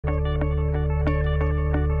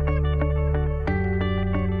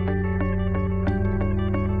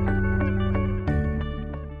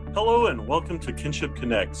Hello and welcome to Kinship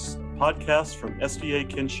Connects, a podcast from SDA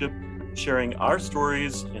Kinship, sharing our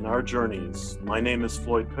stories and our journeys. My name is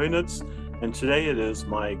Floyd Poenitz, and today it is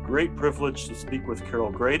my great privilege to speak with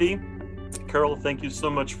Carrol Grady. Carrol, thank you so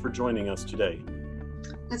much for joining us today.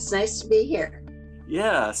 It's nice to be here.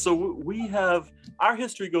 Yeah, so we have, our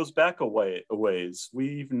history goes back a ways.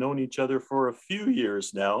 We've known each other for a few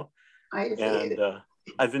years now, and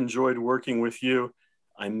I've enjoyed working with you.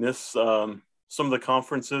 I miss some of the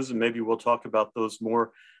conferences, and maybe we'll talk about those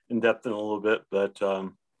more in depth in a little bit, but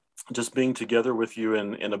just being together with you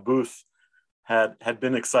in a booth had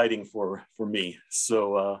been exciting for me.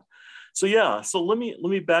 So let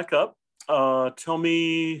me back up.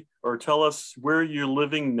 Tell us where you're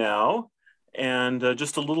living now, and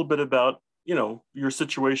just a little bit about, your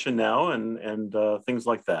situation now and things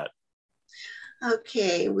like that.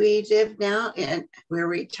 Okay, we live now and we're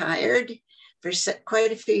retired for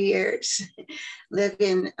quite a few years. Live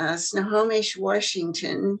in Snohomish,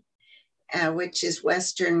 Washington, which is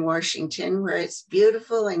Western Washington, where it's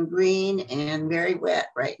beautiful and green and very wet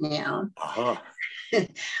right now. Uh-huh.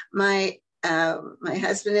 My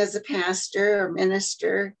husband is a pastor or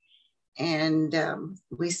minister, and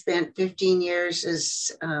we spent 15 years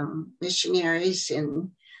as missionaries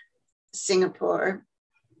in Singapore.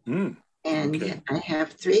 And okay. I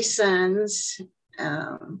have three sons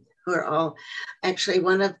who are all, actually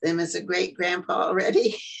one of them is a great grandpa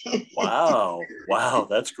already. Wow,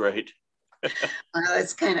 that's great. Well,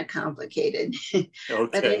 it's kind of complicated. Okay.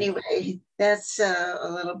 But anyway, that's a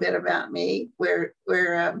little bit about me. My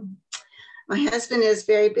husband is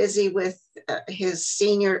very busy with his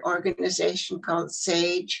senior organization called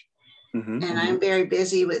SAGE, and I'm very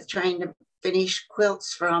busy with trying to finish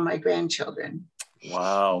quilts for all my grandchildren.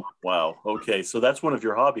 Wow. Okay, so that's one of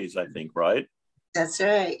your hobbies, I think, right? That's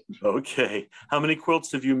right. Okay. How many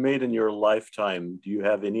quilts have you made in your lifetime? Do you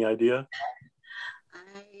have any idea?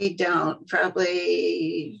 I don't.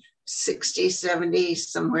 Probably 60, 70,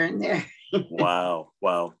 somewhere in there. Wow.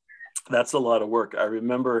 That's a lot of work. I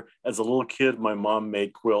remember as a little kid, my mom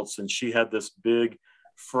made quilts, and she had this big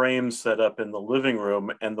frame set up in the living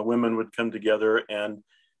room, and the women would come together and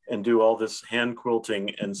do all this hand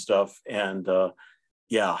quilting and stuff. And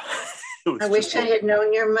I wish I had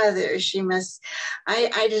known your mother. She must.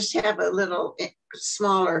 I just have a little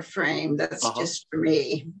smaller frame that's just for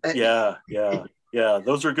me. But yeah.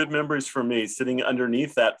 Those are good memories for me, sitting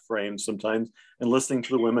underneath that frame sometimes and listening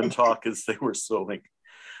to the women talk as they were sewing.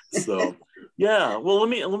 So, yeah. Well,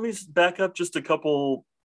 let me back up just a couple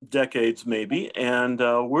decades maybe. And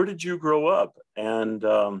where did you grow up? And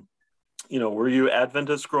were you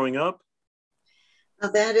Adventist growing up?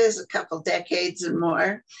 Well, that is a couple decades and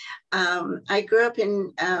more. I grew up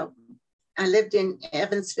I lived in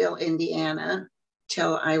Evansville, Indiana,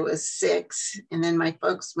 till I was 6. And then my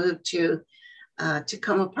folks moved to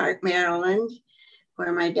Tacoma Park, Maryland,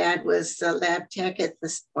 where my dad was the lab tech at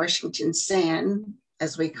the Washington SAN,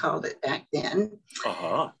 as we called it back then.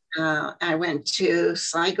 I went to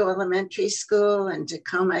Sligo Elementary School and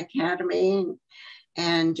Tacoma Academy.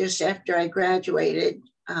 And just after I graduated,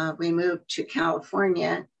 we moved to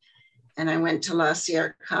California, and I went to La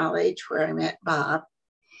Sierra College, where I met Bob.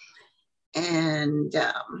 And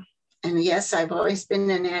yes, I've always been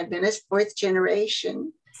an Adventist, 4th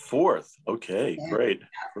generation. 4th, okay, and, great.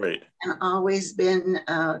 And always been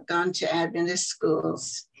gone to Adventist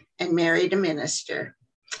schools and married a minister.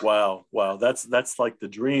 Wow, that's like the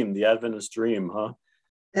dream, the Adventist dream, huh?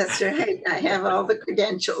 That's right. I have all the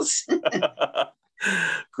credentials.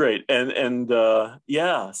 Great. And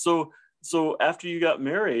so after you got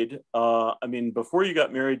married, before you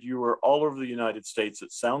got married, you were all over the United States,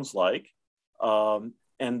 it sounds like.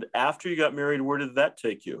 And after you got married, where did that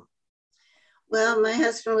take you? Well, my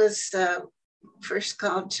husband was first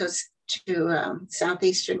called to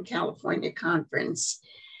Southeastern California Conference,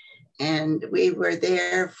 and we were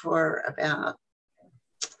there for about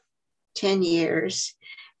 10 years.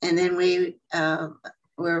 And then we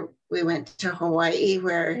went to Hawaii,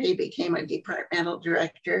 where he became a departmental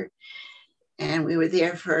director. And we were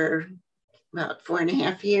there for about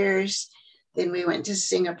 4.5 years. Then we went to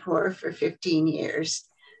Singapore for 15 years.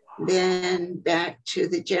 Then back to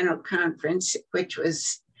the General Conference, which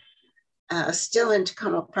was still in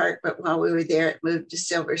Tacoma Park, but while we were there, it moved to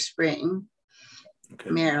Silver Spring,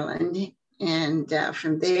 Maryland. And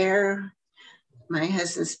from there, my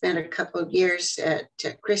husband spent a couple of years at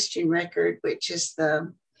Christian Record, which is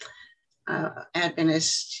the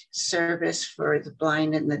Adventist service for the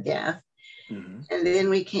blind and the deaf. And then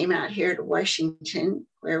we came out here to Washington,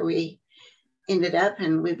 where we ended up,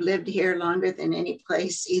 and we've lived here longer than any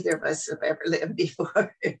place either of us have ever lived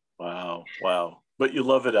before. Wow. But you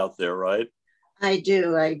love it out there, right? I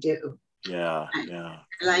do. Yeah. I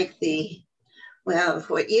like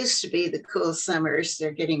what used to be the cool summers.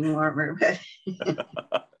 They're getting warmer, but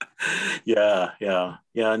Yeah.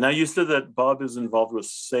 Now you said that Bob is involved with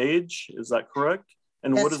SAGE. Is that correct?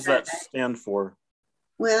 And what does that stand for?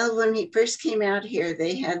 Well, when he first came out here,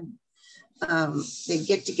 they had they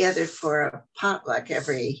get together for a potluck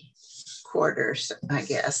every quarter, I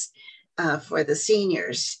guess, for the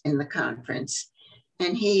seniors in the conference.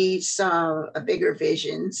 And he saw a bigger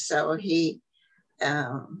vision, so he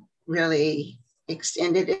really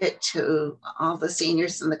extended it to all the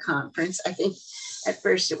seniors in the conference. I think at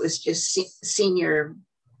first it was just senior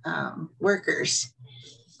workers,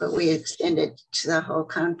 but we extended to the whole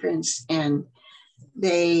conference. And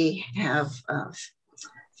they have,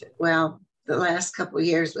 the last couple of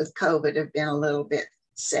years with COVID have been a little bit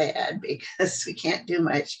sad because we can't do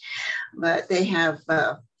much, but they have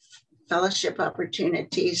fellowship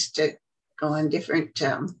opportunities to go on different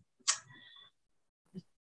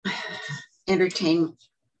entertaining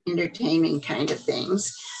kind of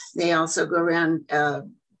things. They also go around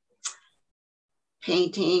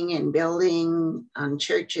painting and building on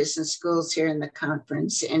churches and schools here in the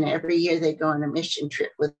conference. And every year they go on a mission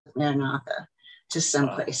trip with Maranatha to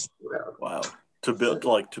someplace in the world. Wow. To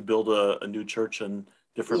build a new church in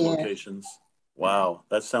different locations. Wow.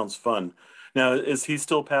 That sounds fun. Now, is he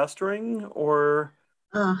still pastoring or?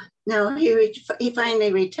 No, he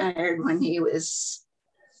finally retired when he was,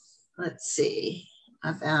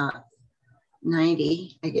 about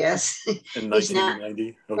 90, I guess. In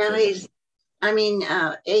 1990? Okay. Now he's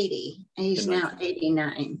 80. He's now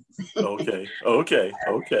 89. Okay.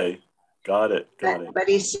 Got it. But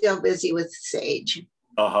he's still busy with SAGE.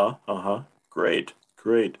 Great.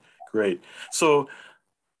 So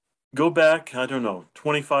go back, I don't know,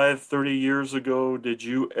 25, 30 years ago, did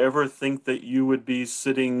you ever think that you would be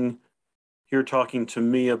sitting here talking to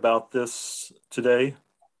me about this today?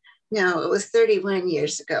 No, it was 31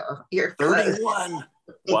 years ago. You're 31.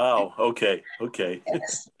 Wow. Okay.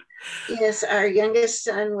 Yes, our youngest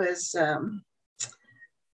son was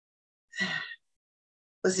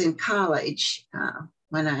in college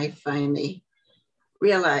when I finally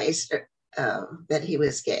realized that he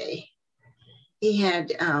was gay. He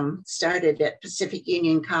had started at Pacific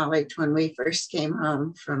Union College when we first came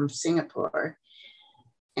home from Singapore.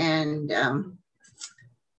 And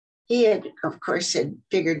he had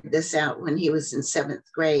figured this out when he was in 7th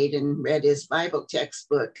grade and read his Bible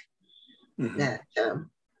textbook that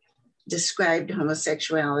described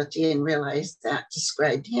homosexuality and realized that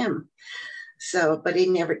described him. So, but he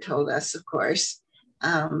never told us, of course.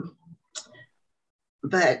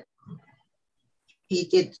 But he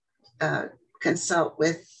did consult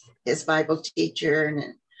with his Bible teacher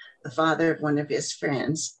and the father of one of his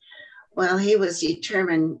friends. Well, he was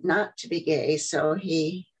determined not to be gay, so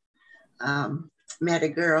he met a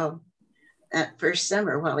girl that first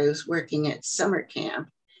summer while he was working at summer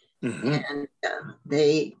camp. And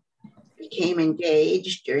they became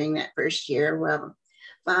engaged during that first year. Well,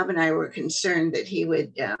 Bob and I were concerned that he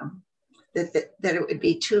would, that it would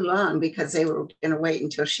be too long because they were going to wait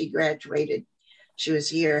until she graduated. She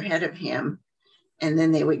was a year ahead of him, and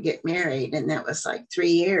then they would get married. And that was like 3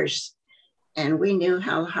 years. And we knew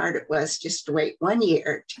how hard it was just to wait 1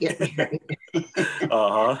 year to get married.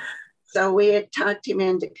 So we had talked him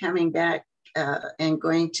into coming back and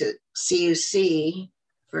going to CUC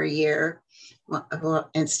for a year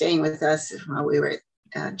and staying with us while we were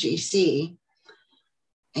at GC.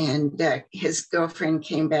 And his girlfriend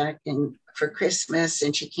came back for Christmas,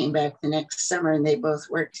 and she came back the next summer, and they both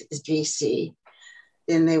worked at the GC.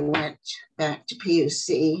 Then they went back to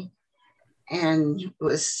PUC, and it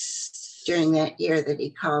was during that year that he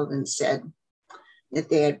called and said that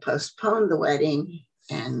they had postponed the wedding,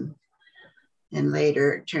 and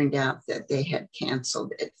later it turned out that they had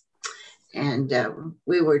canceled it. And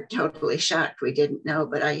we were totally shocked. We didn't know,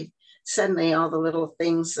 but suddenly all the little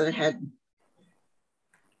things that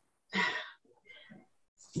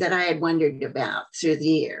I had wondered about through the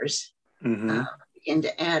years began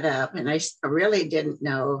to add up. And I really didn't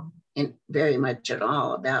know very much at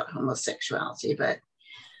all about homosexuality, but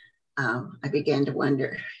I began to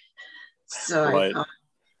wonder. So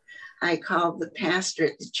I called the pastor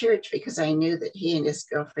at the church because I knew that he and his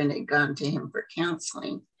girlfriend had gone to him for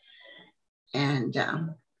counseling. And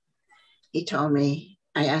he told me,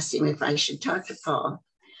 I asked him if I should talk to Paul,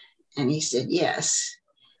 and he said yes.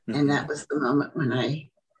 And that was the moment when I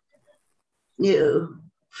knew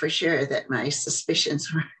for sure that my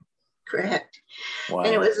suspicions were correct. Wow.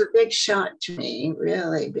 And it was a big shock to me,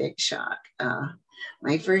 really big shock.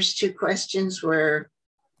 My first 2 questions were,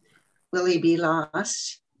 will he be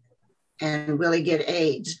lost? And will he get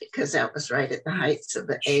AIDS? Because that was right at the heights of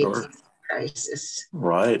the AIDS crisis.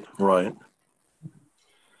 Right.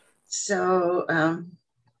 So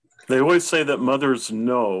they always say that mothers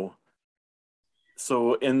know.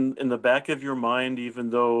 So in the back of your mind,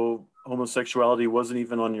 even though homosexuality wasn't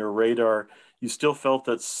even on your radar, you still felt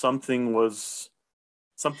that something was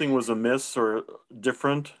amiss or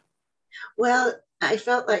different? Well, I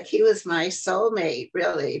felt like he was my soulmate,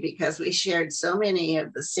 really, because we shared so many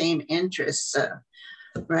of the same interests,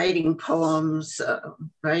 writing poems,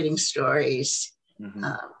 writing stories. Mm-hmm.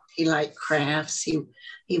 He liked crafts. He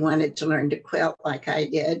wanted to learn to quilt like I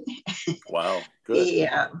did. Wow, good.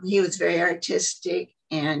 He was very artistic,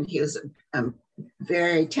 and he was a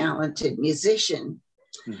very talented musician.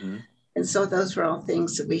 Mm-hmm. And so those were all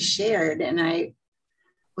things that we shared. And I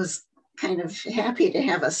was kind of happy to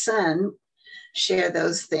have a son share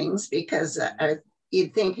those things, because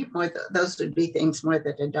you'd think those would be things more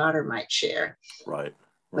that a daughter might share. Right.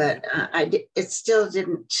 But it still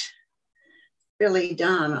didn't really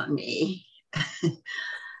dawn on me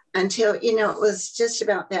until, it was just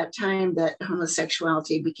about that time that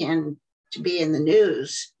homosexuality began to be in the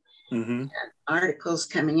news. Mm-hmm. Articles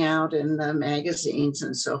coming out in the magazines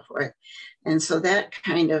and so forth. And so that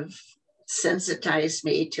kind of sensitized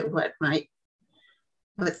me to what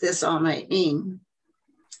this all might mean.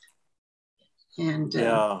 And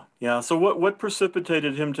yeah. So what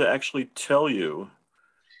precipitated him to actually tell you?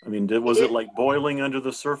 I mean, was it like boiling under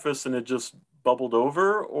the surface and it just bubbled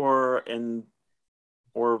over, or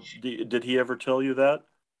did he ever tell you that?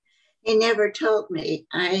 He never told me.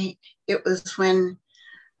 It was when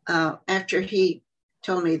after he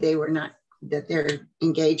told me that their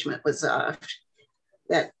engagement was off,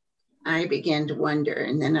 that I began to wonder.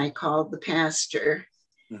 And then I called the pastor,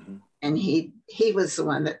 mm-hmm. and he was the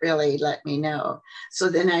one that really let me know. So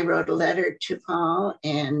then I wrote a letter to Paul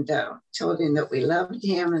and told him that we loved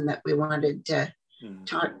him and that we wanted to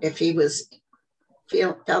talk, if he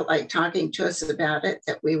felt like talking to us about it,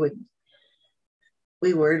 that we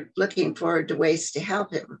were looking forward to ways to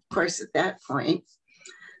help him. Of course, at that point,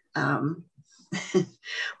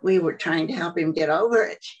 we were trying to help him get over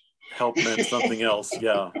it. Help meant something else.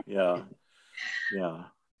 Yeah.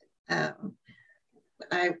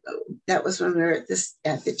 That was when we were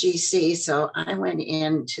at the GC. So I went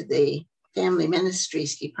into the family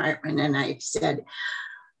ministries department and I said,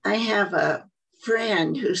 I have a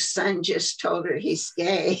friend whose son just told her he's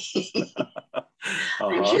gay.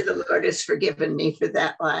 I'm sure the Lord has forgiven me for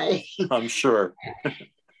that lie. I'm sure.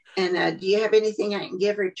 And do you have anything I can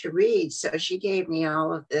give her to read? So she gave me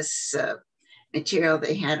all of this material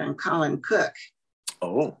they had on Colin Cook.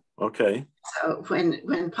 Oh, okay. So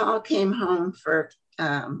when Paul came home for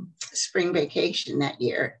spring vacation that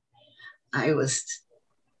year,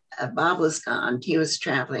 Bob was gone. He was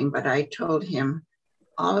traveling, but I told him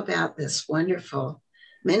all about this wonderful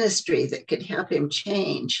ministry that could help him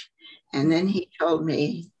change. And then he told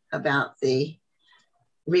me about the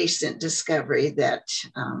recent discovery that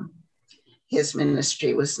his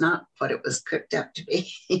ministry was not what it was cooked up to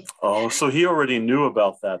be. Oh, so he already knew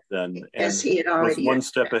about that then. Yes, he had already. Was one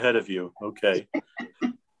step ahead of you. Okay.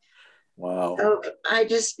 Wow. So I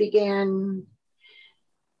just began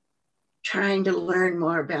trying to learn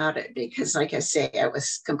more about it because, like I say, I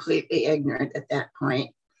was completely ignorant at that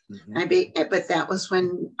point. Mm-hmm. But that was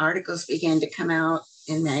when articles began to come out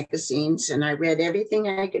in magazines, and I read everything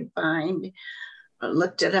I could find,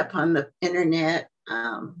 looked it up on the internet,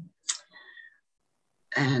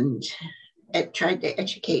 and I tried to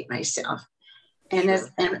educate myself. And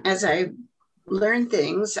as I learned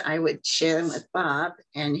things, I would share them with Bob,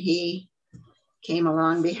 and he came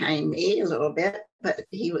along behind me a little bit, but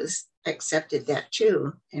he accepted that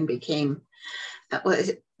too, and became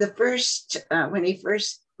the first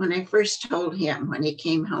when I first told him when he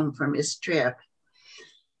came home from his trip.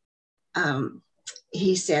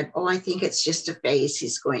 He said, "Oh, I think it's just a phase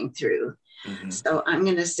he's going through." Mm-hmm. So I'm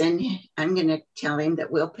going to tell him that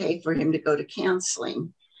we'll pay for him to go to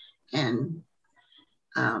counseling. And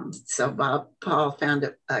so Paul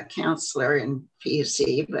found a counselor in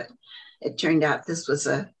PUC, but it turned out this was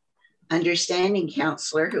a understanding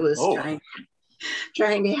counselor who was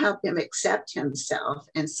trying to help him accept himself.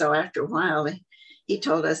 And so after a while, he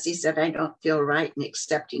told us, he said, "I don't feel right in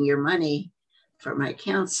accepting your money for my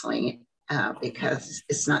counseling because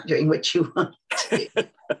it's not doing what you want to do."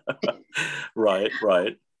 Right.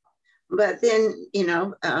 But then,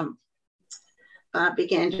 Bob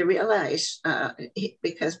began to realize,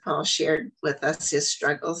 because Paul shared with us his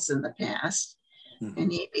struggles in the past, mm-hmm.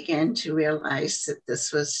 and he began to realize that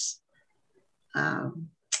this was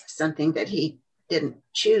something that he didn't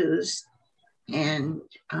choose, and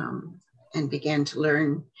began to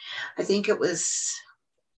learn. I think it was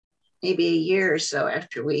maybe a year or so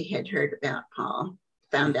after we had heard about Paul,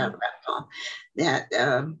 found out about Paul, that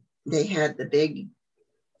they had the big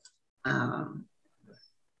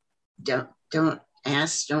don't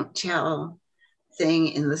ask, don't tell thing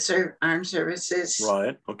in the armed services.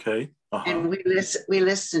 Right. Okay. And we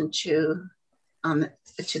listened to on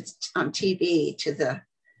TV to the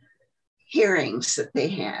hearings that they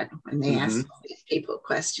had when they asked all these people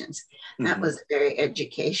questions. That was a very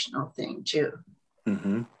educational thing too.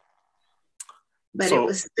 But so, it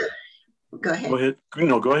was go ahead. Go ahead.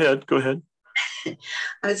 No, go ahead. Go ahead.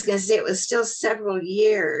 I was going to say it was still several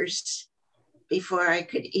years before I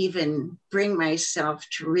could even bring myself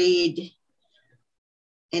to read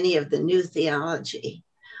any of the new theology.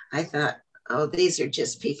 I thought, oh, these are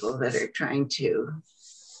just people that are trying to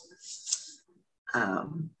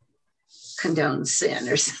condone sin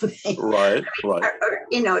or something. Right, right.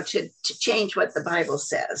 Or to change what the Bible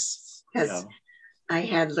says. Because I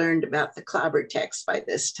had learned about the clobber text by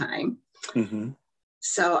this time.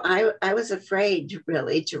 So I was afraid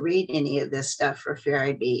really to read any of this stuff for fear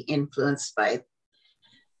I'd be influenced by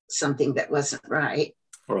something that wasn't right.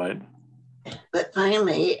 Right. But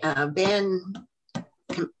finally, Ben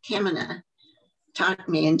Kamina talked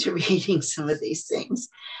me into reading some of these things.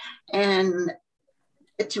 And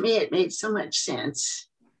to me, it made so much sense.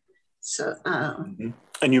 So,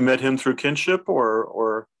 And you met him through Kinship,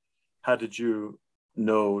 or how did you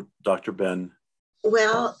know Dr. Ben?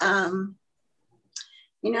 Well, I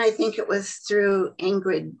think it was through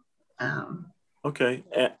Ingrid. Okay,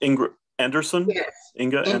 Ingrid Anderson? Yes.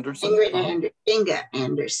 Inga Anderson? Inga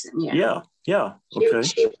Anderson, yeah. Yeah, okay.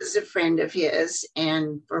 She was a friend of his,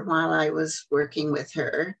 and for a while I was working with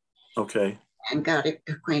her. Okay. And got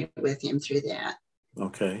acquainted with him through that.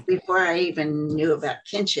 Okay. Before I even knew about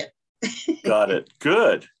Kinship. Got it.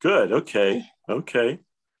 Good. Okay.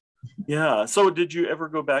 Yeah. So did you ever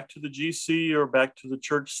go back to the GC or back to the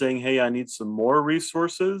church saying, hey, I need some more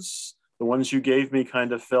resources? The ones you gave me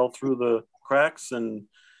kind of fell through the cracks and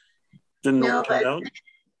didn't turn out?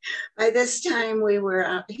 By this time we were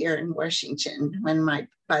out here in Washington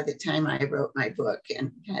by the time I wrote my book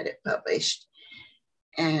and had it published.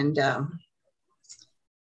 And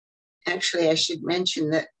actually I should mention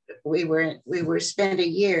that we were spent a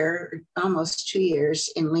year, almost 2 years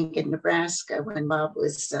in Lincoln, Nebraska when Bob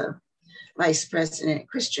was vice president at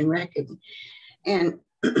Christian Record. And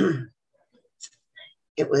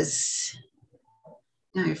it was,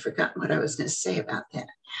 now I've forgotten what I was going to say about that.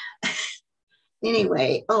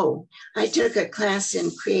 Anyway, I took a class in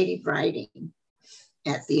creative writing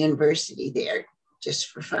at the university there just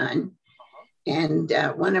for fun. And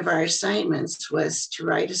one of our assignments was to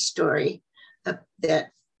write a story that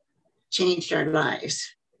changed our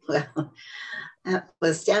lives. Well, that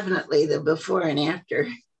was definitely the before and after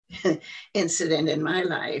incident in my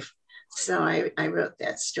life. So I wrote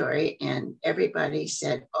that story and everybody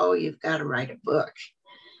said, oh, you've got to write a book.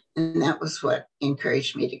 And that was what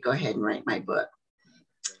encouraged me to go ahead and write my book.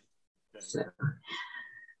 So,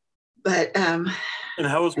 but and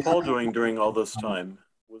how was Paul doing during all this time?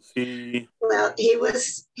 Was he? Well, he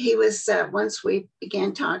was. Once we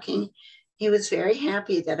began talking, he was very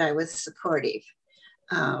happy that I was supportive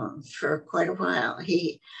for quite a while.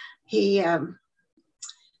 He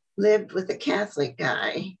lived with a Catholic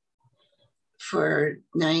guy for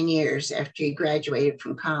 9 years after he graduated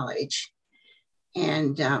from college.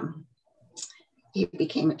 And he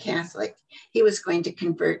became a Catholic. He was going to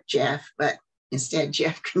convert Jeff, but instead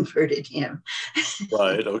Jeff converted him.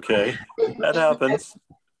 Right, okay. That happens.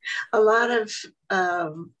 A lot of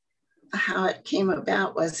how it came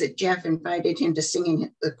about was that Jeff invited him to sing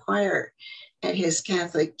in the choir at his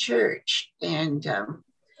Catholic church. And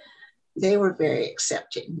they were very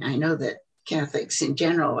accepting. I know that Catholics in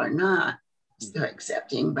general are not so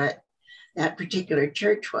accepting, but that particular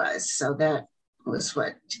church was. So that was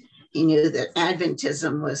what he knew, that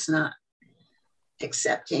Adventism was not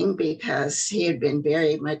accepting, because he had been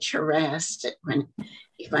very much harassed when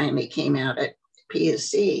he finally came out at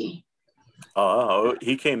PUC.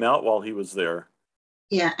 He came out while he was there.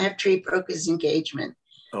 Yeah, after he broke his engagement.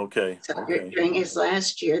 Okay. So during his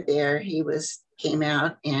last year there, he came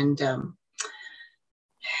out and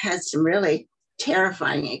had some really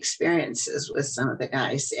terrifying experiences with some of the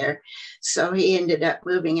guys there. So he ended up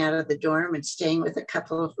moving out of the dorm and staying with a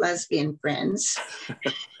couple of lesbian friends.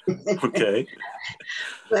 Okay.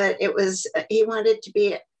 But it was, he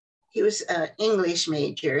was an English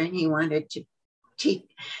major, and he wanted to teach,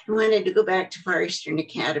 he wanted to go back to Far Eastern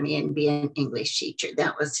Academy and be an English teacher.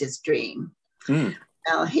 That was his dream.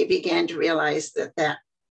 Well, he began to realize that that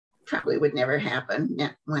probably would never happen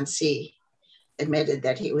once he admitted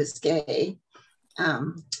that he was gay.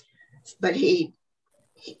 But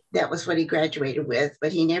that was what he graduated with,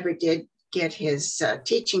 but he never did get his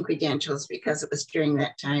teaching credentials because it was during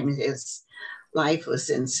that time his life was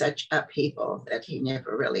in such upheaval that he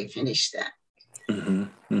never really finished that. Mm-hmm.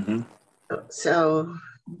 Mm-hmm. So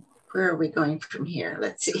where are we going from here?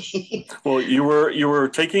 Let's see. Well, you were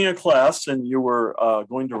taking a class and you were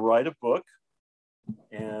going to write a book,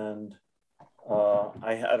 and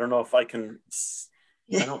I don't know if I can.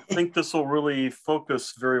 I don't think this will really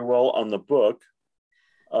focus very well on the book,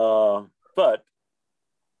 but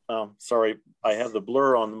sorry, I have the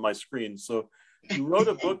blur on my screen. So you wrote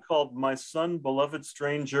a book called "My Son, Beloved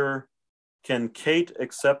Stranger." Can Kate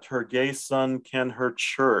accept her gay son? Can her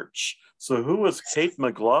church? So who was Kate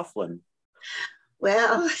McLaughlin?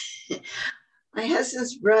 Well, my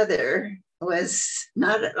husband's brother was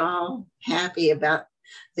not at all happy about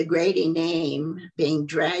the Grady name being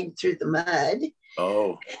dragged through the mud.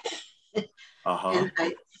 Oh. Uh-huh. And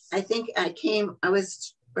I think I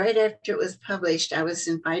was, right after it was published, I was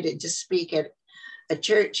invited to speak at a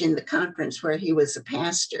church in the conference where he was a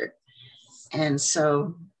pastor. And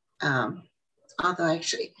so, although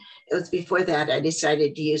actually it was before that, I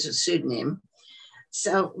decided to use a pseudonym.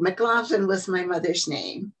 So McLaughlin was my mother's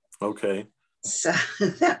name. Okay. So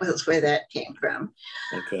that was where that came from.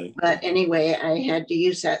 Okay. But anyway, I had to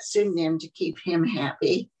use that pseudonym to keep him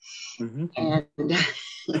happy. Mm-hmm. And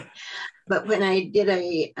but when I did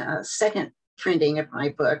a second printing of my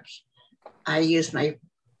book, I used my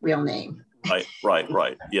real name.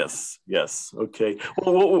 Right. Yes. Okay.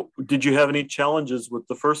 Well, did you have any challenges with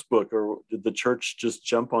the first book, or did the church just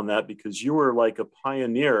jump on that because you were like a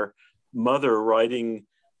pioneer mother writing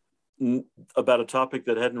about a topic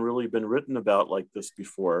that hadn't really been written about like this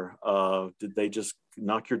before? Did they just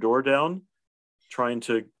knock your door down trying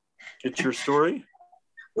to get your story?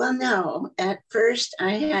 Well, no. At first,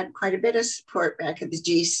 I had quite a bit of support back at the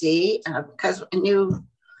GC because I knew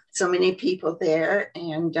so many people there.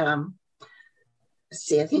 And let's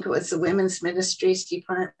see, I think it was the Women's Ministries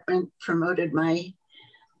Department promoted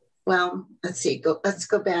let's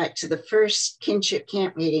go back to the first Kinship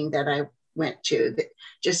camp meeting that I went to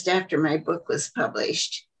just after my book was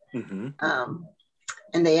published. Mm-hmm.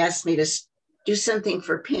 And they asked me to do something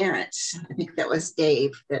for parents. I think that was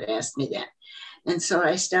Dave that asked me that. And so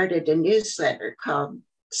I started a newsletter called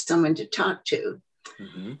Someone to Talk to.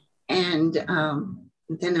 Mm-hmm. And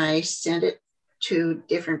then I sent it to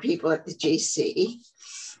different people at the GC.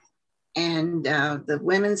 And the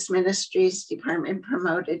Women's Ministries Department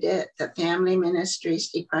promoted it. The Family Ministries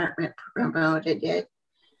Department promoted it.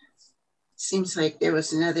 Seems like there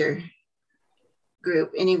was another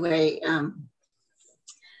group. Anyway,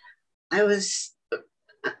 I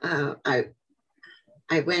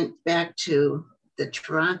went back to the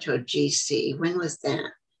Toronto GC. When was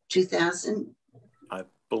that? 2000? I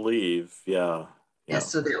believe, yeah.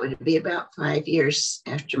 So that would be about 5 years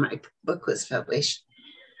after my book was published.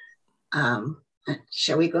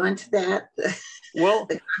 Shall we go into that? Well,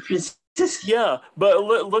 yeah, but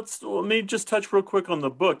let me just touch real quick on the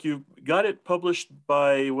book. You got it published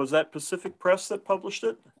by, was that Pacific Press that published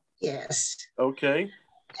it? Yes. Okay.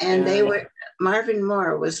 And Marvin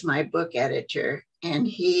Moore was my book editor, and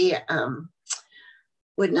he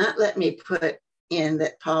would not let me put in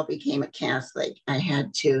that Paul became a Catholic. I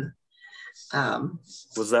had to.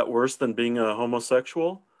 Was that worse than being a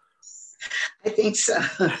homosexual? I think so,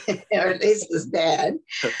 or at least as bad.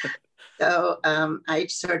 So I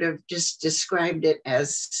sort of just described it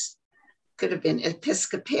as could have been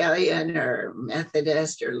Episcopalian or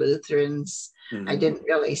Methodist or Lutherans. Mm-hmm. I didn't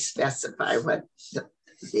really specify what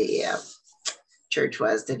the church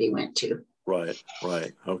was that he went to. Right.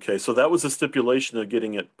 Okay, so that was a stipulation of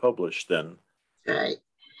getting it published then. Right.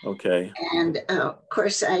 Okay. And of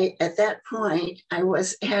course, at that point, I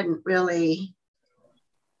hadn't really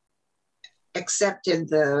accepted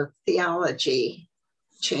the theology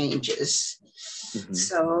changes. Mm-hmm.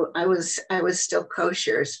 So I was still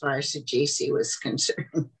kosher as far as the GC was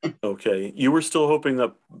concerned. Okay. You were still hoping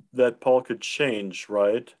that Paul could change,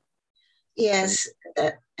 right? Yes,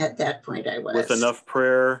 at that point I was. With enough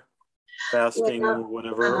prayer, fasting,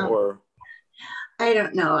 whatever, or? I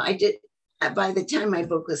don't know. I did. By the time my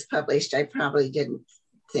book was published, I probably didn't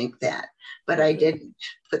think that, but I didn't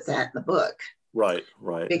put that in the book. Right.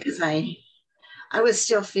 Because I was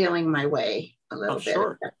still feeling my way a little bit.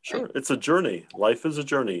 Sure. It's a journey. Life is a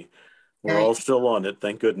journey. We're all still on it,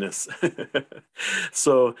 thank goodness.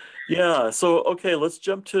 So, okay, let's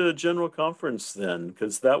jump to General Conference then,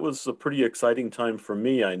 because that was a pretty exciting time for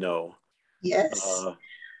me, I know. Yes.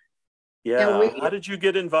 Yeah. How did you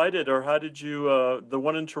get invited, or how did you, the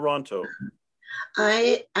one in Toronto?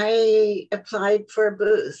 I applied for a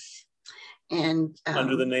booth. And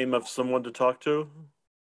under the name of someone to talk to?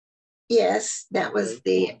 Yes, that was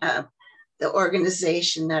the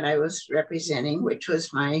organization that I was representing, which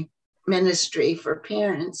was my ministry for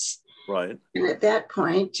parents. Right. And at that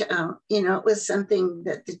point, it was something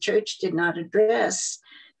that the church did not address.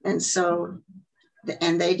 And so,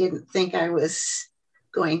 and they didn't think I was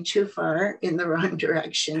going too far in the wrong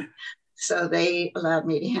direction. So they allowed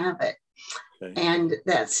me to have it. Okay. And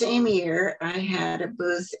that same year, I had a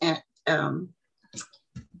booth at,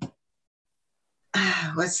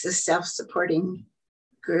 what's the self-supporting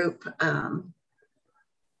group?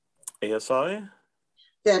 ASI?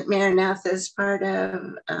 That Maranatha is part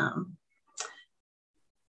of.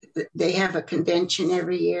 They have a convention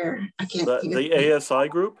every year. I can't think the ASI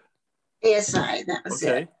group? ASI, that was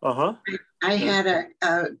it. Uh-huh. I had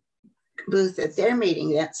a booth at their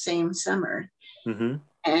meeting that same summer. Mm-hmm.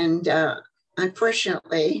 And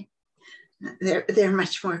unfortunately, they're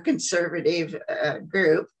much more conservative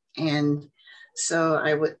group. And so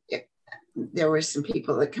there were some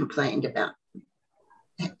people that complained about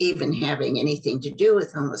even having anything to do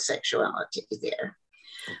with homosexuality there.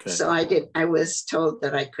 Okay. So I was told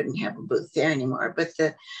that I couldn't have a booth there anymore. But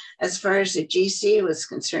as far as the GC was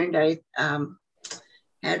concerned, I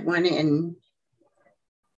had one in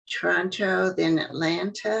Toronto, then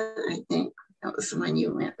Atlanta, I think. That was the one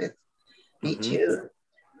you went with me to.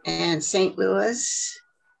 And St. Louis.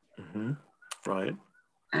 Mm-hmm. Right.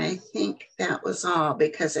 I think that was all,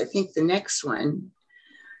 because I think the next one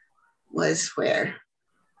was where?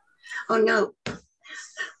 Oh, no.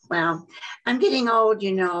 Wow. I'm getting old,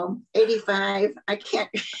 85. I can't.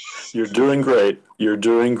 You're doing great. You're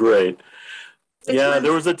doing great. Yeah,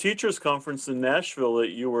 there was a teachers conference in Nashville that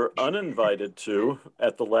you were uninvited to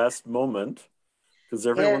at the last moment because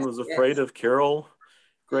everyone was afraid of Carrol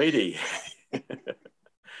Grady.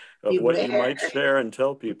 Of what you might share and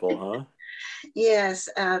tell people, huh? Yes,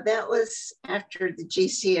 that was after the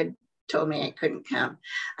GC had told me I couldn't come.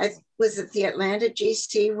 Was it the Atlanta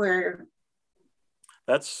GC where?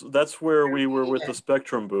 That's where we were with the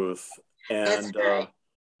Spectrum booth and right.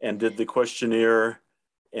 And did the questionnaire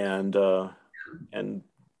and talk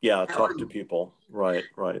to people. Right.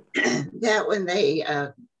 That when they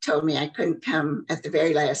told me I couldn't come at the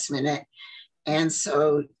very last minute, and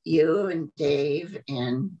so you and Dave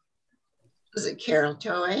and was it Carol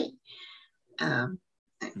Toy? I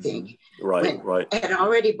think. Right. Had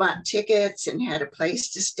already bought tickets and had a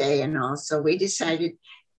place to stay and all. So we decided,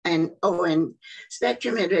 and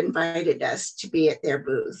Spectrum had invited us to be at their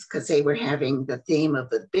booth because they were having the theme of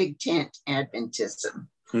the Big Tent Adventism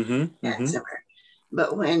that summer.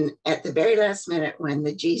 But at the very last minute, when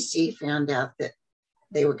the GC found out that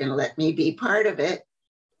they were going to let me be part of it,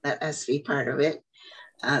 let us be part of it,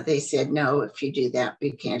 they said, no, if you do that,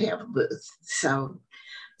 we can't have a booth. So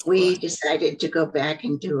we decided to go back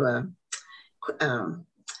and do a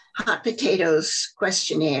hot potatoes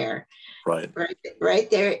questionnaire right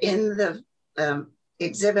there in the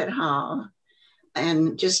exhibit hall,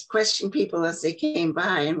 and just question people as they came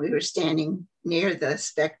by. And we were standing near the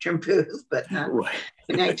Spectrum booth, but not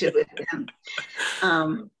connected with them.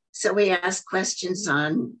 So we asked questions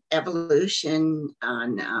on evolution,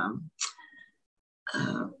 on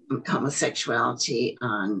homosexuality,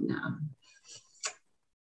 on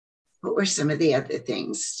what were some of the other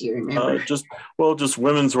things? Do you remember? Just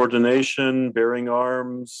women's ordination, bearing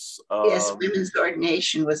arms. Yes, women's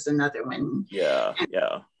ordination was another one. Yeah.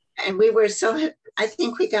 And we were I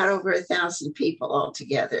think we got over 1,000 people all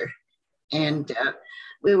together. And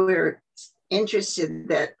we were interested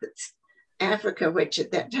that Africa, which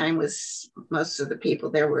at that time was most of the people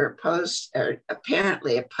there were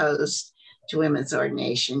apparently opposed to women's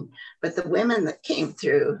ordination. But the women that came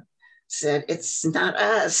through said, it's not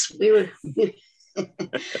us. We were.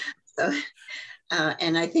 So,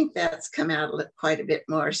 and I think that's come out quite a bit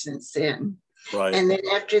more since then. Right. And then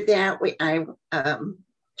after that, I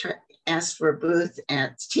asked for a booth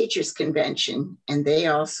at Teachers Convention, and they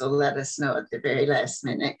also let us know at the very last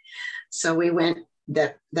minute. So we went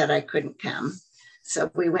that I couldn't come.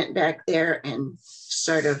 So we went back there and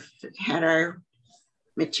sort of had our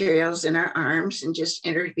materials in our arms and just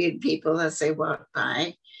interviewed people as they walked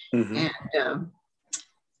by. Mm-hmm.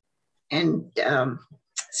 And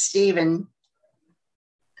Stephen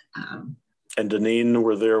and Deneen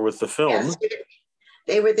were there with the film. Yes,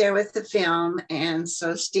 they were there with the film, and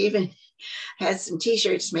so Stephen had some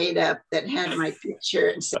T-shirts made up that had my picture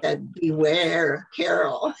and said, "Beware of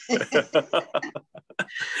Carrol."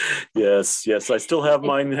 Yes, yes. I still have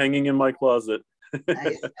mine hanging in my closet.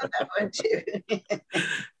 I still have one too.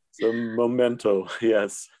 It's a memento,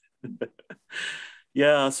 yes.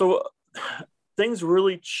 Yeah, so things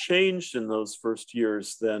really changed in those first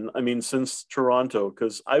years then. I mean, since Toronto,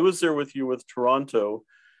 because I was there with you with Toronto.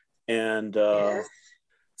 And Yes.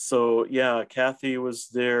 so, yeah, Kathy was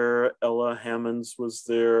there, Ella Hammonds was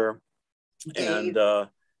there. Dave. And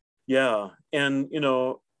yeah, and,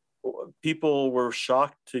 people were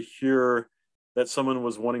shocked to hear that someone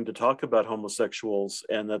was wanting to talk about homosexuals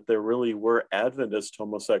and that there really were Adventist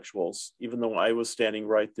homosexuals, even though I was standing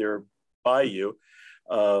right there by you.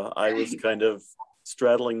 I was kind of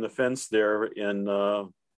straddling the fence there in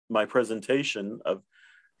my presentation of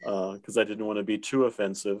because I didn't want to be too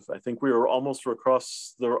offensive. I think we were almost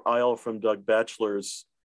across the aisle from Doug Batchelor's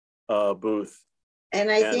booth. And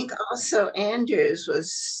I think also Andrews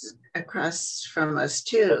was across from us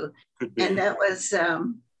too. Could be. And that was,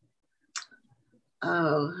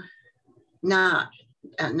 not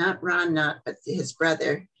Ron Knott, but his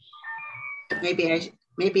brother.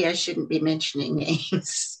 Maybe I shouldn't be mentioning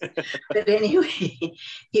names. But anyway,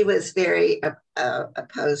 he was very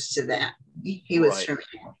opposed to that. He was from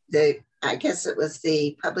I guess it was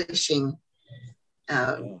the publishing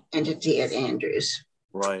entity at Andrews.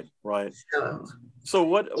 Right. So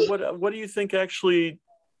what do you think actually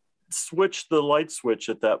switched the light switch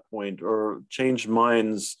at that point or changed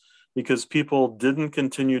minds? Because people didn't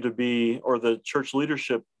continue to be, or the church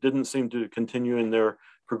leadership didn't seem to continue in their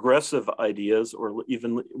progressive ideas or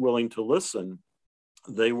even willing to listen.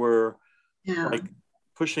 They were like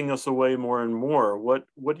pushing us away more and more. What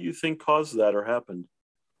do you think caused that or happened?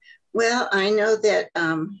 Well, I know that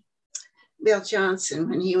Bill Johnson,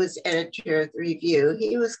 when he was editor of the Review,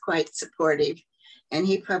 he was quite supportive and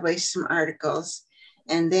he published some articles.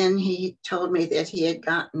 And then he told me that he had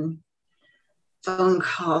gotten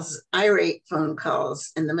irate phone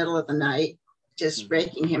calls in the middle of the night, just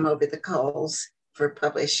raking him over the coals for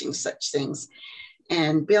publishing such things.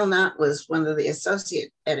 And Bill Knott was one of the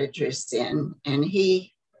associate editors then, and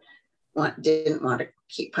he didn't want to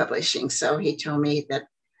keep publishing. So he told me that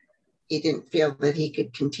he didn't feel that he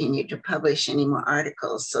could continue to publish any more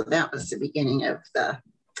articles. So that was the beginning of the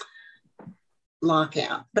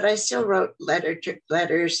lockout. But I still wrote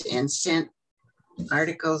letters and sent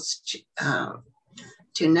articles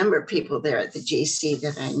to a number of people there at the GC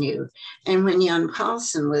that I knew. And when Jan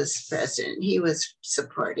Paulson was president, he was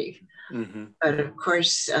supportive. Mm-hmm. But of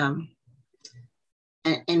course, and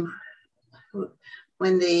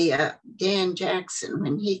when the Dan Jackson,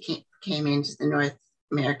 when he came into the North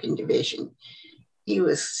American division, he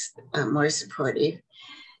was more supportive.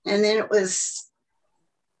 And then it was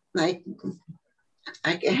like,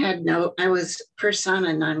 I was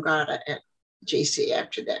persona non grata at GC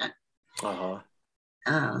after that.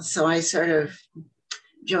 So I sort of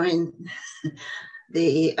joined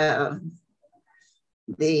the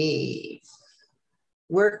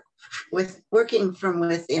working from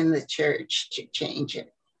within the church to change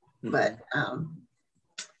it, but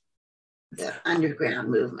the underground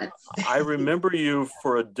movement. I remember you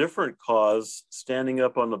for a different cause, standing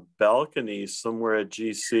up on a balcony somewhere at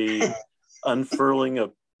GC, unfurling a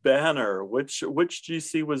banner. Which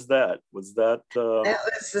GC was that? Was that? That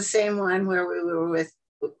was the same one where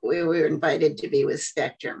we were invited to be with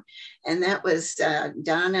Spectrum, and that was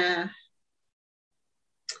Donna.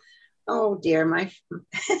 Oh dear, my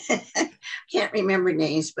can't remember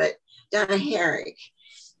names, but Donna Herrick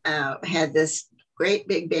had this great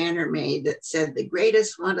big banner made that said, "The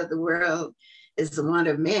greatest want of the world is the want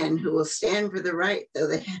of men who will stand for the right,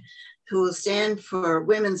 who will stand for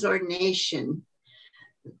women's ordination."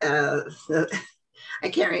 I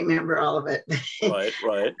can't remember all of it.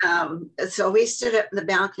 Right. So we stood up in the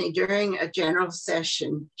balcony during a general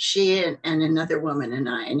session, she and another woman and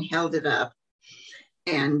I, and held it up.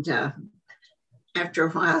 And after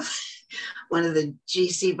a while, one of the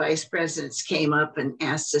GC vice presidents came up and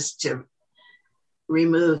asked us to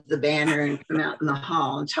remove the banner and come out in the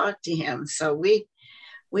hall and talk to him. So we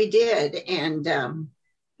did. And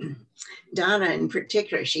Donna in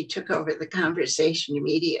particular, she took over the conversation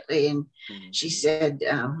immediately. And she said,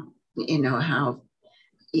 how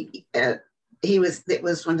it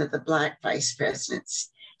was one of the Black vice presidents.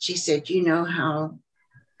 She said, how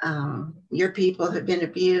your people have been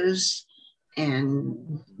abused,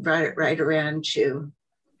 and brought it right around to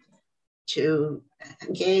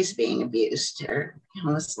gays being abused, or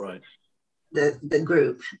almost the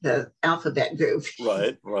group, the alphabet group.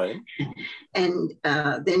 Right. And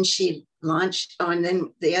then she launched, and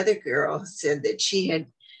then the other girl said that she had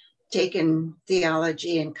taken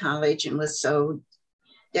theology in college and was so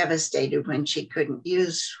devastated when she couldn't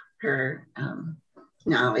use her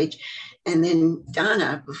knowledge. And then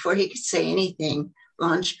Donna, before he could say anything,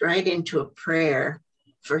 launched right into a prayer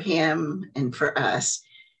for him and for us.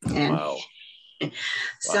 And wow.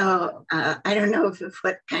 so I don't know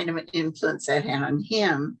what kind of an influence that had on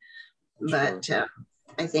him, but Sure.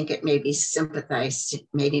 I think it made him sympathize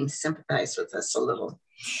with us a little.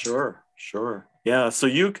 Sure. Yeah. So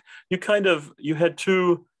you had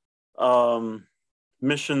two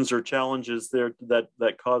missions or challenges there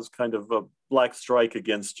that caused kind of a black strike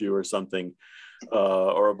against you or something,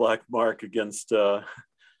 or a black mark against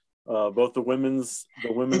both the women's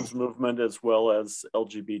movement as well as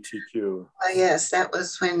LGBTQ. Yes, that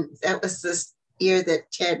was this year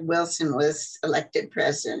that Ted Wilson was elected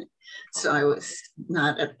president. So I was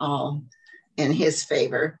not at all in his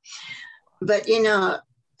favor. But,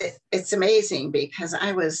 it's amazing because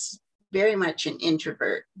I was very much an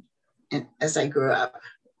introvert as I grew up.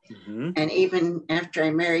 Mm-hmm. And even after I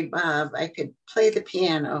married Bob, I could play the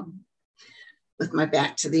piano with my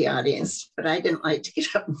back to the audience, but I didn't like to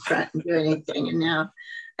get up in front and do anything. And now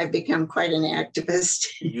I've become quite an activist.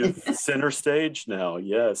 You're center stage now.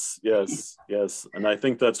 Yes. And I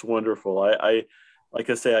think that's wonderful. I like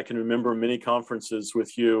I say, I can remember many conferences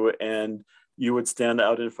with you, and you would stand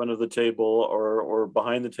out in front of the table or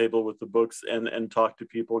behind the table with the books and talk to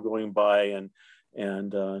people going by,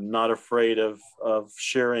 and not afraid of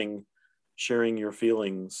sharing your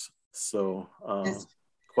feelings. So Yes.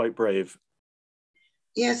 Quite brave.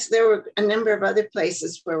 Yes, there were a number of other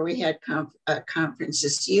places where we had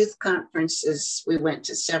conferences, youth conferences. We went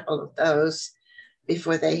to several of those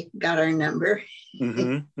before they got our number.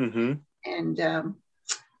 Mm-hmm. Mm-hmm. And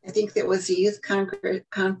I think there was a youth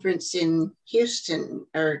conference in Houston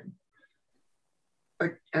or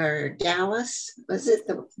Dallas. Was it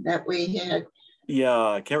that we had? Yeah,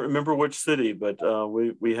 I can't remember which city, but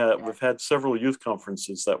we've had several youth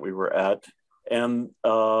conferences that we were at, and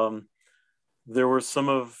there were some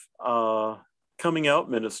of coming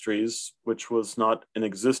out ministries, which was not in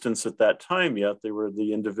existence at that time yet. They were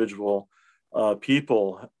the individual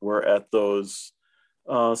people were at those.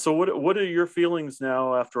 So what are your feelings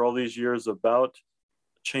now after all these years about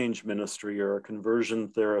change ministry or conversion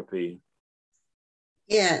therapy?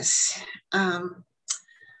 Yes, I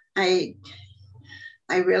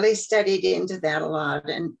really studied into that a lot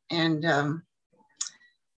and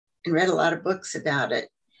read a lot of books about it.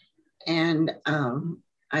 And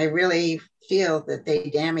I really feel that they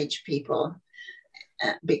damage people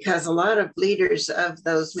because a lot of leaders of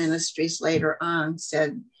those ministries later on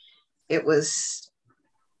said it was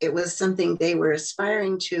something they were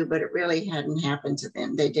aspiring to, but it really hadn't happened to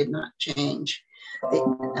them. They did not change.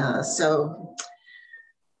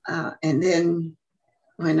 And then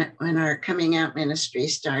when our coming out ministry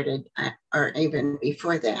started, or even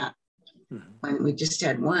before that, when we just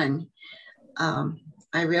had one,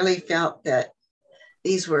 I really felt that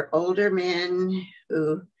these were older men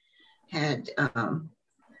who had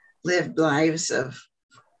lived lives of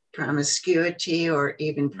promiscuity or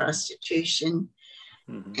even prostitution.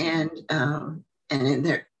 Mm-hmm. And in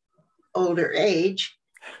their older age,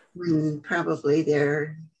 when probably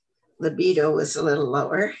their libido was a little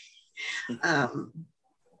lower,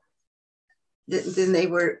 then they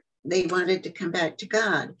wanted to come back to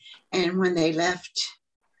God. And when they left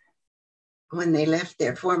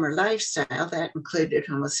their former lifestyle, that included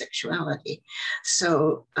homosexuality.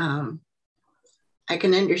 So I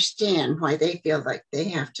can understand why they feel like they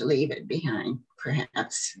have to leave it behind,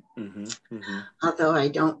 perhaps. Mm-hmm. Mm-hmm. Although I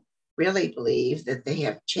don't really believe that they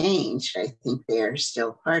have changed. I think they are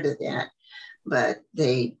still part of that, but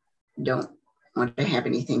they don't want to have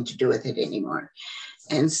anything to do with it anymore.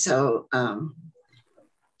 And so I'm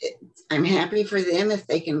happy for them if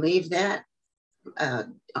they can leave that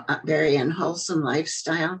very unwholesome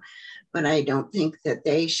lifestyle, but I don't think that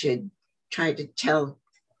they should try to tell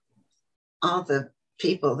all the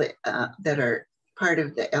people that are part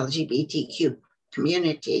of the LGBTQ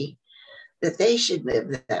community that they should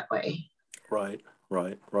live that way. Right.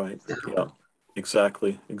 So, yeah,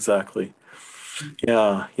 exactly.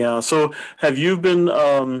 Yeah. So have you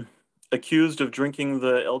been accused of drinking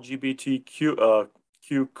the LGBTQ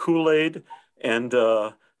Kool-Aid and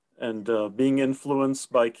being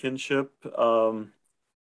influenced by Kinship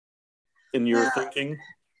in your thinking?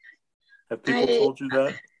 Have people told you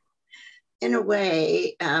that? In a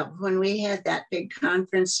way, when we had that big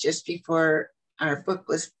conference just before our book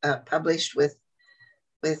was published with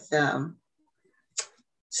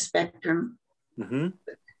Spectrum, mm-hmm.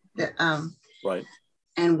 Right,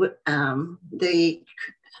 and the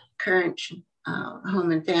current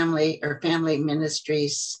Home and Family or Family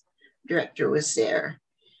Ministries director was there.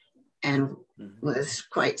 and was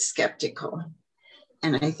quite skeptical.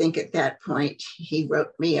 And I think at that point, he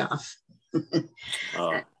wrote me off.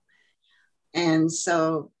 And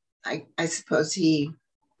so I suppose he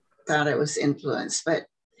thought I was influenced, but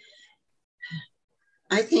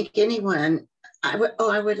I think anyone, I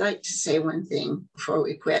would like to say one thing before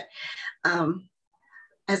we quit.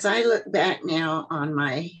 As I look back now on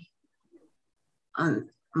my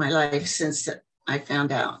life since I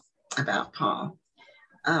found out about Paul,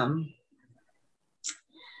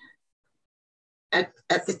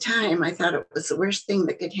 at the time, I thought it was the worst thing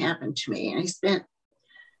that could happen to me. And I spent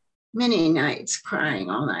many nights crying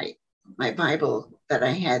all night. My Bible that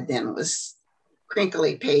I had then was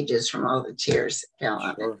crinkly pages from all the tears that fell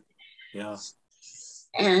on it. Yeah.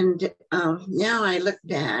 And now I look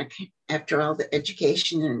back after all the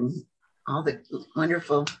education and all the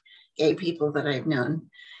wonderful gay people that I've known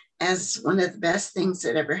as one of the best things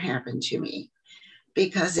that ever happened to me,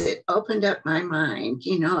 because it opened up my mind.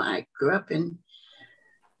 You know, I grew up in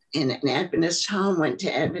an Adventist home, went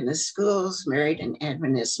to Adventist schools, married an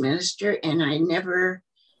Adventist minister, and I never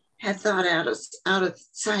had thought out of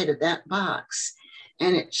sight of that box.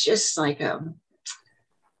 And it's just like a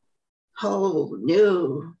whole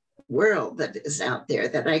new world that is out there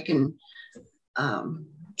that I can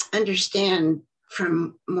understand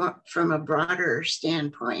from a broader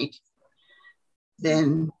standpoint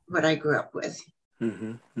than what I grew up with.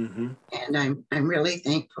 And I'm really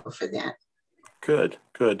thankful for that. Good.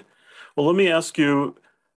 Well, let me ask you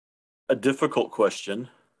a difficult question.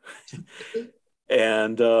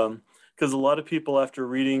 And because a lot of people, after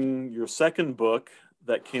reading your second book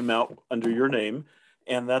that came out under your name,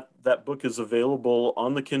 and that book is available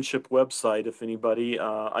on the Kinship website, if anybody,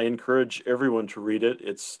 I encourage everyone to read it.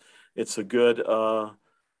 It's a good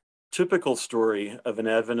typical story of an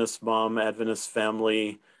Adventist mom, Adventist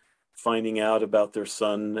family, finding out about their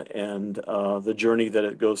son and the journey that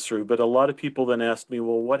it goes through. But a lot of people then ask me,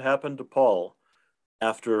 well, what happened to Paul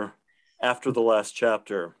after the last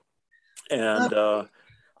chapter? And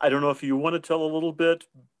I don't know if you want to tell a little bit,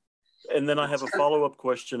 and then I have a follow-up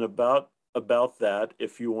question about that,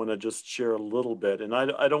 if you want to just share a little bit. And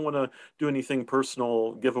I don't want to do anything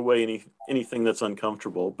personal, give away anything that's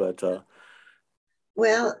uncomfortable, but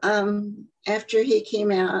well, after he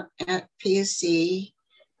came out at PUC,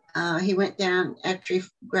 he went down, after he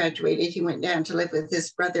graduated, he went down to live with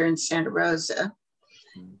his brother in Santa Rosa,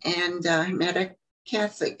 and met a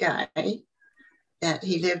Catholic guy that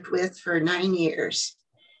he lived with for 9 years.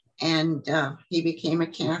 And he became a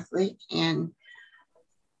Catholic, and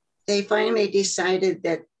they finally decided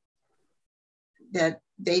that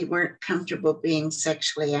they weren't comfortable being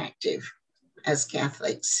sexually active as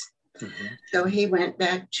Catholics. So he went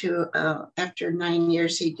back to, after 9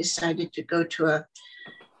 years, he decided to go to a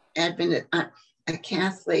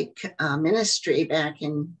Catholic ministry back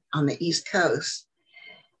on the East Coast,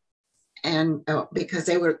 and because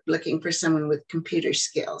they were looking for someone with computer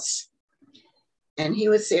skills. And he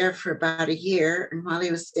was there for about a year, and while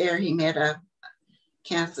he was there, he met a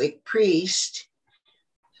Catholic priest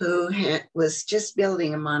who was just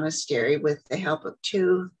building a monastery with the help of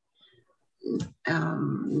 2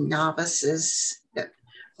 novices that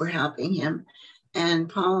were helping him. And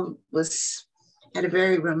Paul had a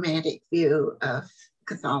very romantic view of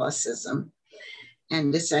Catholicism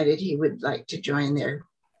and decided he would like to join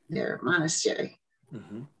their monastery.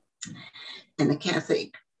 And the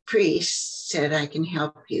Catholic priest said, I can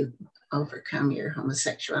help you overcome your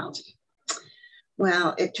homosexuality.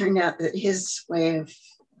 Well, it turned out that his way of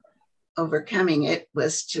overcoming it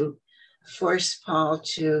was to force Paul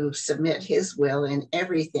to submit his will in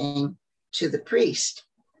everything to the priest.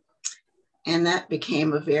 And that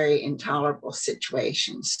became a very intolerable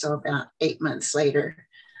situation. So about 8 months later,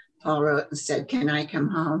 Paul wrote and said, can I come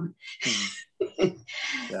home?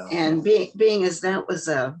 Yeah. And being as that was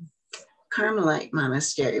a Carmelite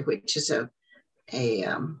monastery, which is I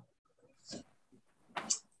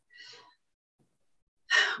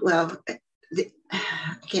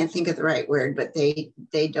can't think of the right word, but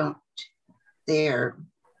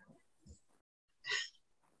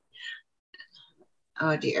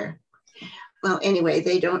oh dear. Well, anyway,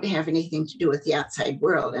 they don't have anything to do with the outside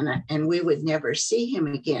world, and we would never see him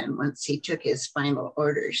again once he took his final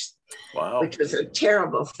orders. Wow. Which was a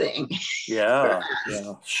terrible thing. Yeah,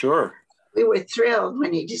 sure. We were thrilled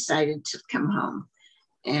when he decided to come home,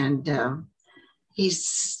 and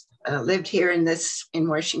he's lived here in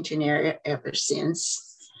Washington area ever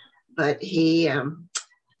since. But he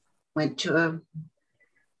went to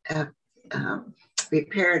a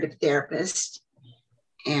reparative therapist,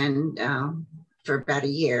 and for about a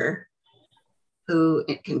year, who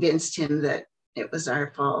convinced him that it was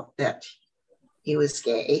our fault that he was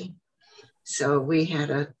gay. So we had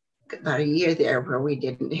about a year there where we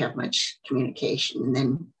didn't have much communication.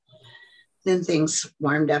 And then things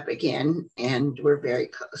warmed up again, and we're very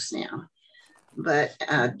close now. But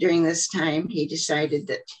during this time, he decided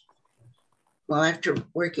that, well, after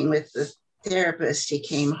working with the therapist, he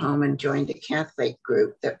came home and joined a Catholic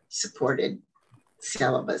group that supported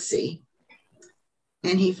celibacy.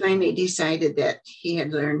 And he finally decided that he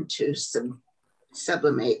had learned to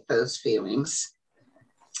sublimate those feelings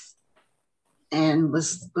and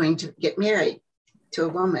was going to get married to a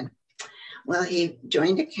woman. Well, he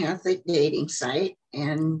joined a Catholic dating site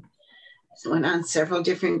and went on several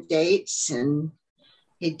different dates, and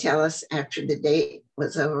he'd tell us after the date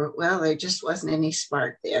was over, well, there just wasn't any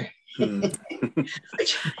spark there.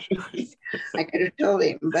 Which I could have told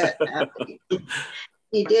him, but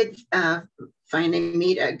he did finally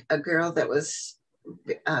meet a girl that was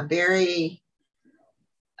very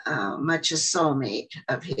much a soulmate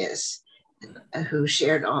of his, who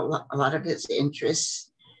shared a lot of his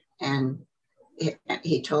interests. And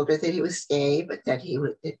he told her that he was gay, but that he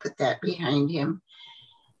would put that behind him.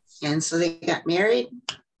 And so they got married,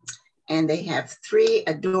 and they have 3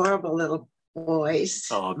 adorable little boys.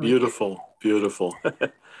 Oh, beautiful, beautiful.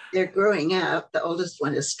 They're growing up. The oldest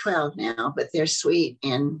one is 12 now, but they're sweet.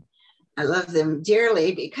 And I love them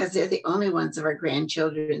dearly because they're the only ones of our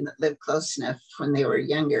grandchildren that lived close enough when they were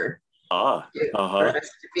younger for us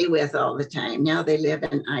to be with all the time. Now they live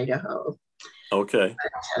in Idaho. Okay.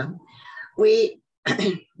 But, we,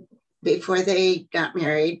 before they got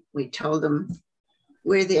married, we told them,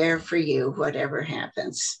 we're there for you, whatever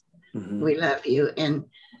happens. Mm-hmm. We love you. And,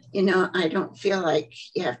 you know, I don't feel like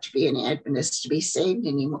you have to be an Adventist to be saved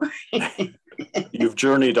anymore. You've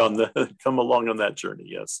come along on that journey,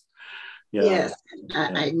 yes. Yeah. Yes,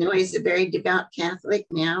 I know he's a very devout Catholic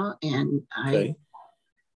now, and I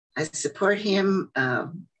support him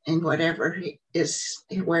in wherever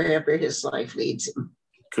his life leads him.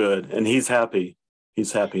 Good, and he's happy.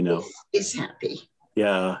 He's happy now. He's happy.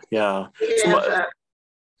 Yeah, yeah.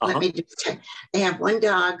 Let me just check. They have 1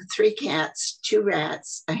 dog, 3 cats, 2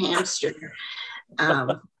 rats, a hamster.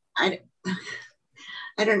 I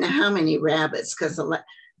don't know how many rabbits, because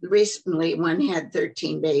recently one had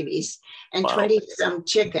 13 babies and 20 some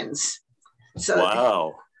chickens.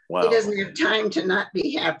 So he doesn't have time to not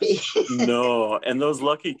be happy. No, and those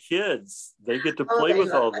lucky kids, they get to play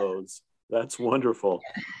with all those. That's wonderful.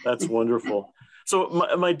 That's wonderful. So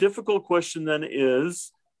my difficult question then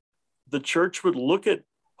is, the church would look at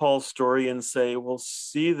Paul's story and say, well,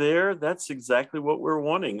 see there, that's exactly what we're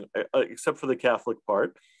wanting, except for the Catholic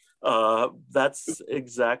part. That's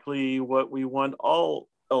exactly what we want all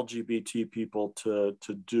LGBT people to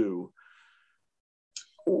do.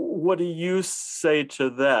 What do you say to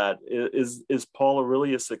that? Is Paul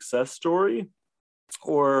really a success story,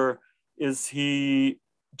 or is he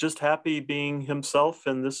just happy being himself,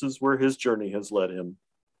 and this is where his journey has led him?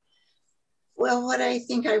 Well, what I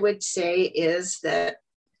think I would say is that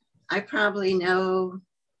I probably know,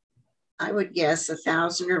 I would guess,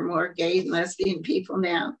 1,000 or more gay and lesbian people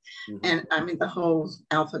now, and I mean the whole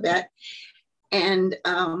alphabet. And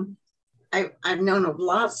I've known of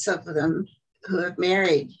lots of them who have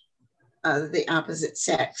married the opposite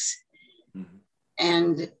sex. Mm-hmm.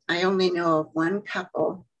 And I only know of 1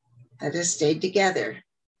 couple that has stayed together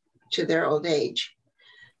to their old age.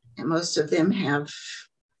 And most of them have,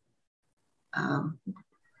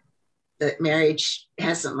 that marriage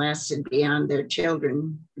hasn't lasted beyond their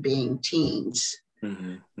children being teens.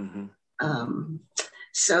 Mm-hmm. Mm-hmm.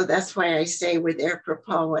 So that's why I say we're there for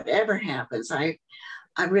Paul, whatever happens. I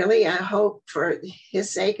hope for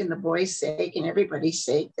his sake and the boy's sake and everybody's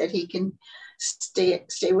sake that he can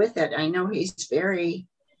stay with it. I know he's very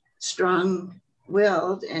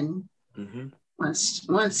strong-willed and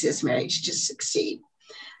wants his marriage to succeed.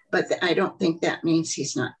 But I don't think that means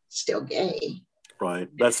he's not still gay. Right.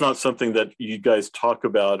 That's not something that you guys talk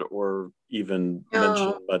about or even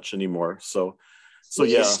mention much anymore. So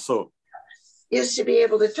used to be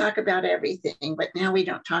able to talk about everything, but now we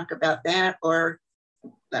don't talk about that or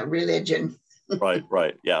religion.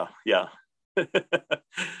 Right. Yeah. Yeah,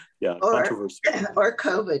 controversy. Or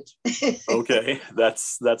COVID. Okay.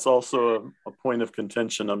 That's also a point of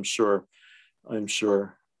contention, I'm sure.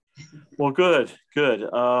 Well, good.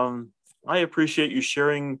 I appreciate you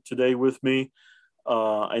sharing today with me.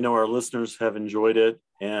 I know our listeners have enjoyed it.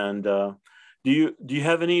 And do you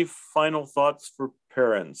have any final thoughts for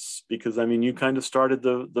parents? Because I mean, you kind of started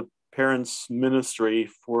the parents ministry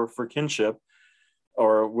for Kinship,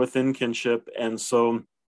 or within Kinship. And so,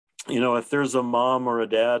 you know, if there's a mom or a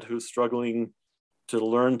dad who's struggling to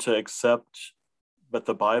learn to accept but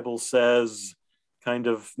the Bible says kind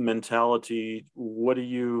of mentality. What do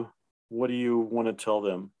you want to tell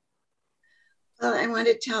them? Well, I want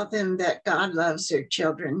to tell them that God loves their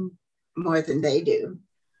children more than they do,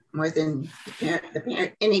 more than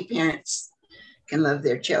any parents can love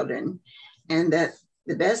their children, and that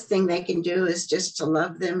the best thing they can do is just to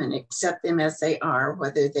love them and accept them as they are,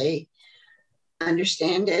 whether they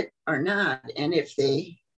understand it or not. And if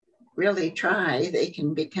they really try, they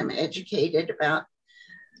can become educated about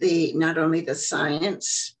not only the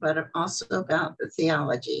science, but also about the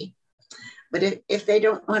theology. But if they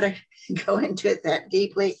don't want to go into it that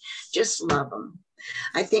deeply, just love them.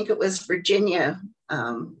 I think it was Virginia.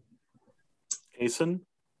 Cason?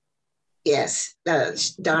 Yes,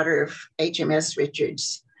 the daughter of HMS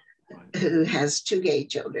Richards, who has 2 gay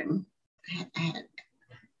children.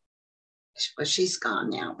 Well, she's gone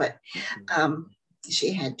now, but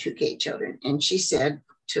she had 2 gay children. And she said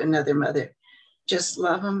to another mother, just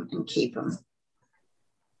love them and keep them.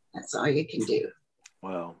 That's all you can do.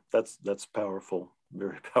 Wow, that's powerful,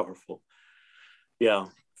 very powerful. Yeah,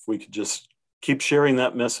 if we could just keep sharing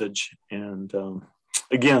that message. And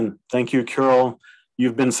again, thank you, Carrol.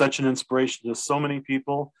 You've been such an inspiration to so many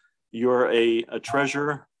people. You're a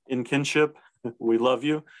treasure in Kinship. We love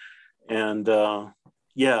you. And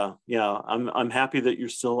yeah, I'm happy that you're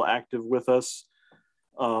still active with us.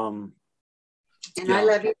 And yeah. I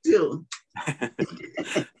love you too.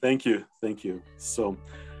 Thank you. So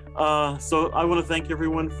I want to thank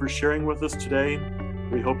everyone for sharing with us today.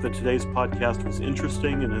 We hope that today's podcast was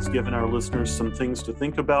interesting and has given our listeners some things to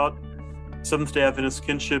think about. Seventh-day Adventist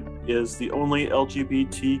Kinship is the only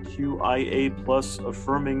LGBTQIA+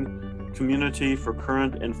 affirming community for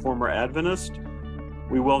current and former Adventists.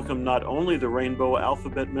 We welcome not only the Rainbow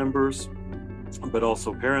Alphabet members, but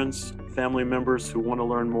also parents, family members who want to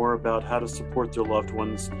learn more about how to support their loved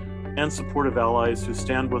ones, and supportive allies who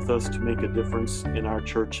stand with us to make a difference in our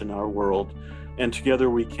church and our world. And together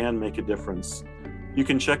we can make a difference. You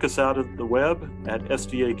can check us out at the web at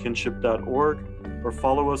sdakinship.org or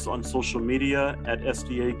follow us on social media at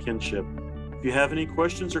sdakinship. If you have any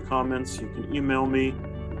questions or comments, you can email me,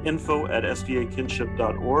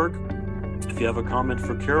 info@sdakinship.org. If you have a comment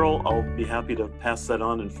for Carrol, I'll be happy to pass that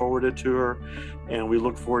on and forward it to her. And we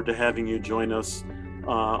look forward to having you join us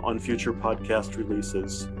on future podcast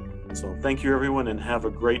releases. So thank you, everyone, and have a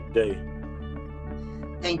great day.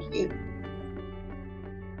 Thank you.